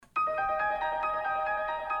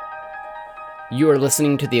You are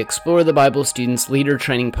listening to the Explore the Bible Students Leader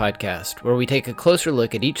Training Podcast, where we take a closer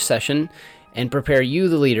look at each session and prepare you,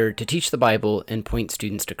 the leader, to teach the Bible and point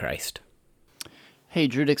students to Christ. Hey,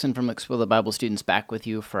 Drew Dixon from Explore the Bible Students back with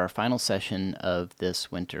you for our final session of this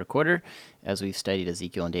winter quarter. As we've studied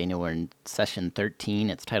Ezekiel and Daniel, we're in session 13.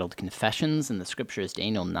 It's titled Confessions, and the scripture is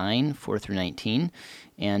Daniel 9, 4 through 19.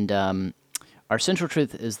 And our central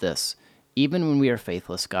truth is this: even when we are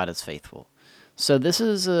faithless, God is faithful. So this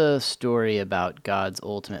is a story about God's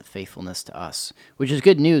ultimate faithfulness to us, which is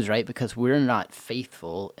good news, right? Because we're not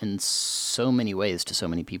faithful in so many ways to so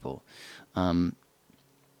many people.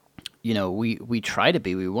 We try to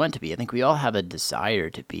be, we want to be. I think we all have a desire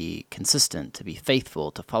to be consistent, to be faithful,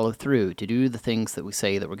 to follow through, to do the things that we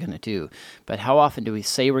say that we're going to do. But how often do we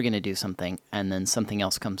say we're going to do something and then something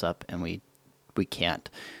else comes up and we can't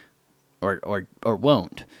or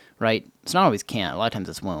won't? Right? It's not always can't. A lot of times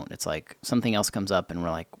it's won't. It's like something else comes up and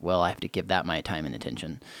we're like, well, I have to give that my time and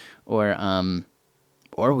attention. Or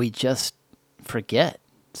we just forget.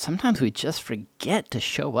 Sometimes we just forget to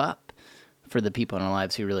show up for the people in our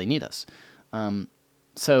lives who really need us.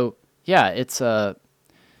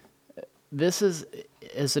 This is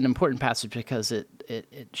an important passage because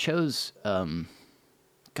it shows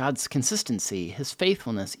God's consistency, His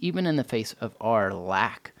faithfulness, even in the face of our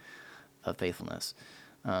lack of faithfulness.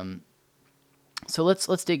 So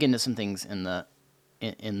let's dig into some things in the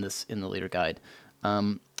leader guide.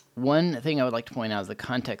 One thing I would like to point out is the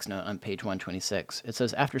context note on page 126. It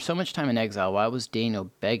says, after so much time in exile, why was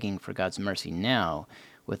Daniel begging for God's mercy now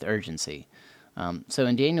with urgency? So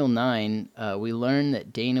in Daniel 9, we learn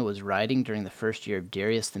that Daniel was writing during the first year of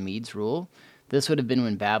Darius the Mede's rule. This would have been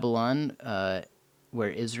when Babylon, where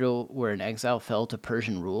Israel were in exile, fell to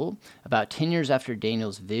Persian rule, about 10 years after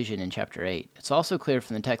Daniel's vision in chapter 8. It's also clear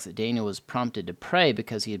from the text that Daniel was prompted to pray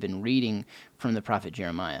because he had been reading from the prophet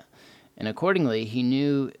Jeremiah. And accordingly, he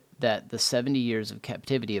knew that the 70 years of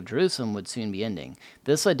captivity of Jerusalem would soon be ending.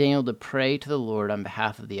 This led Daniel to pray to the Lord on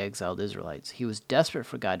behalf of the exiled Israelites. He was desperate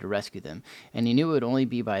for God to rescue them, and he knew it would only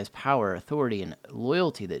be by his power, authority, and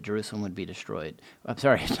loyalty that Jerusalem would be destroyed. I'm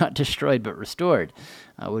sorry, not destroyed, but restored,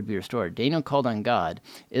 would be restored. Daniel called on God,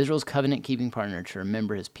 Israel's covenant-keeping partner, to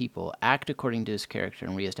remember his people, act according to his character,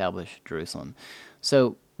 and reestablish Jerusalem.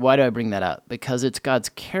 So why do I bring that up? Because it's God's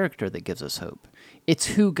character that gives us hope. It's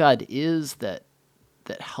who God is that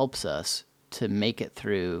helps us to make it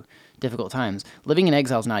through difficult times. Living in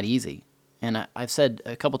exile is not easy. And I've said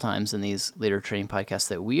a couple times in these leader training podcasts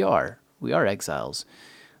that we are exiles.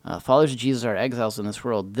 Followers of Jesus are exiles in this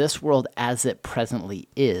world. This world as it presently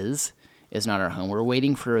is not our home. We're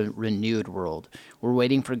waiting for a renewed world. We're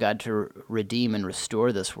waiting for God to redeem and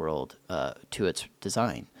restore this world to its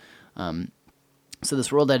design. So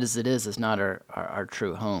this world as it is not our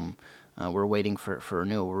true home. We're waiting for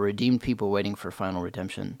renewal. We're redeemed people waiting for final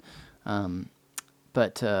redemption.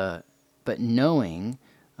 But knowing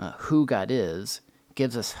who God is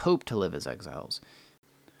gives us hope to live as exiles.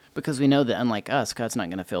 Because we know that unlike us, God's not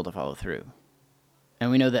going to fail to follow through.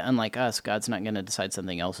 And we know that unlike us, God's not going to decide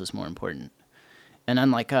something else is more important. And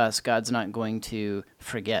unlike us, God's not going to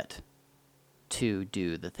forget to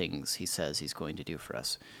do the things He says He's going to do for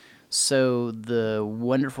us. So the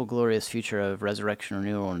wonderful, glorious future of resurrection,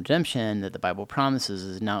 renewal, and redemption that the Bible promises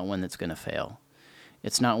is not one that's going to fail.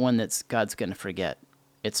 It's not one that God's going to forget.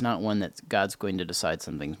 It's not one that God's going to decide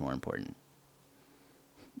something's more important.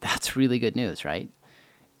 That's really good news, right?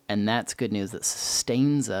 And that's good news that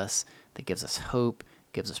sustains us, that gives us hope,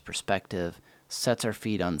 gives us perspective, sets our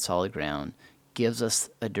feet on solid ground, gives us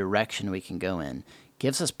a direction we can go in,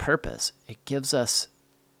 gives us purpose. It gives us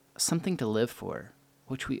something to live for,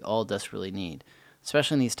 which we all desperately need,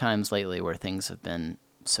 especially in these times lately where things have been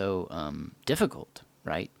so difficult,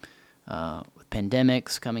 right? With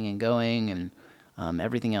pandemics coming and going and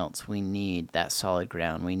everything else, we need that solid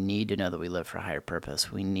ground. We need to know that we live for a higher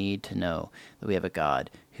purpose. We need to know that we have a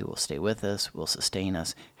God who will stay with us, will sustain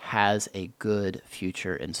us, has a good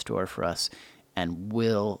future in store for us, and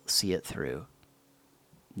will see it through.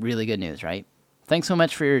 Really good news, right? Thanks so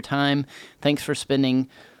much for your time. Thanks for spending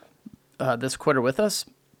this quarter with us,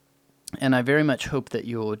 and I very much hope that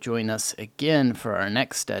you will join us again for our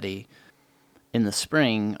next study in the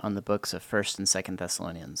spring on the books of 1st and 2nd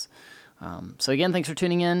Thessalonians. So again, thanks for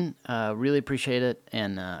tuning in. Really appreciate it,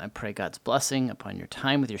 and I pray God's blessing upon your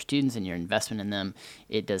time with your students and your investment in them.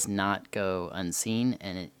 It does not go unseen,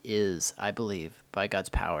 and it is, I believe, by God's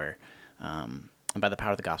power and by the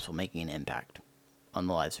power of the gospel, making an impact on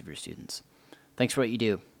the lives of your students. Thanks for what you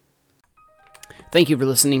do. Thank you for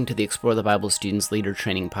listening to the Explore the Bible Students Leader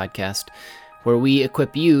Training Podcast. where we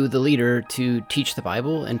equip you, the leader, to teach the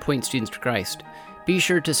Bible and point students to Christ. Be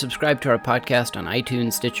sure to subscribe to our podcast on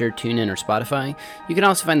iTunes, Stitcher, TuneIn, or Spotify. You can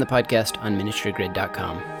also find the podcast on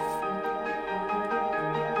ministrygrid.com.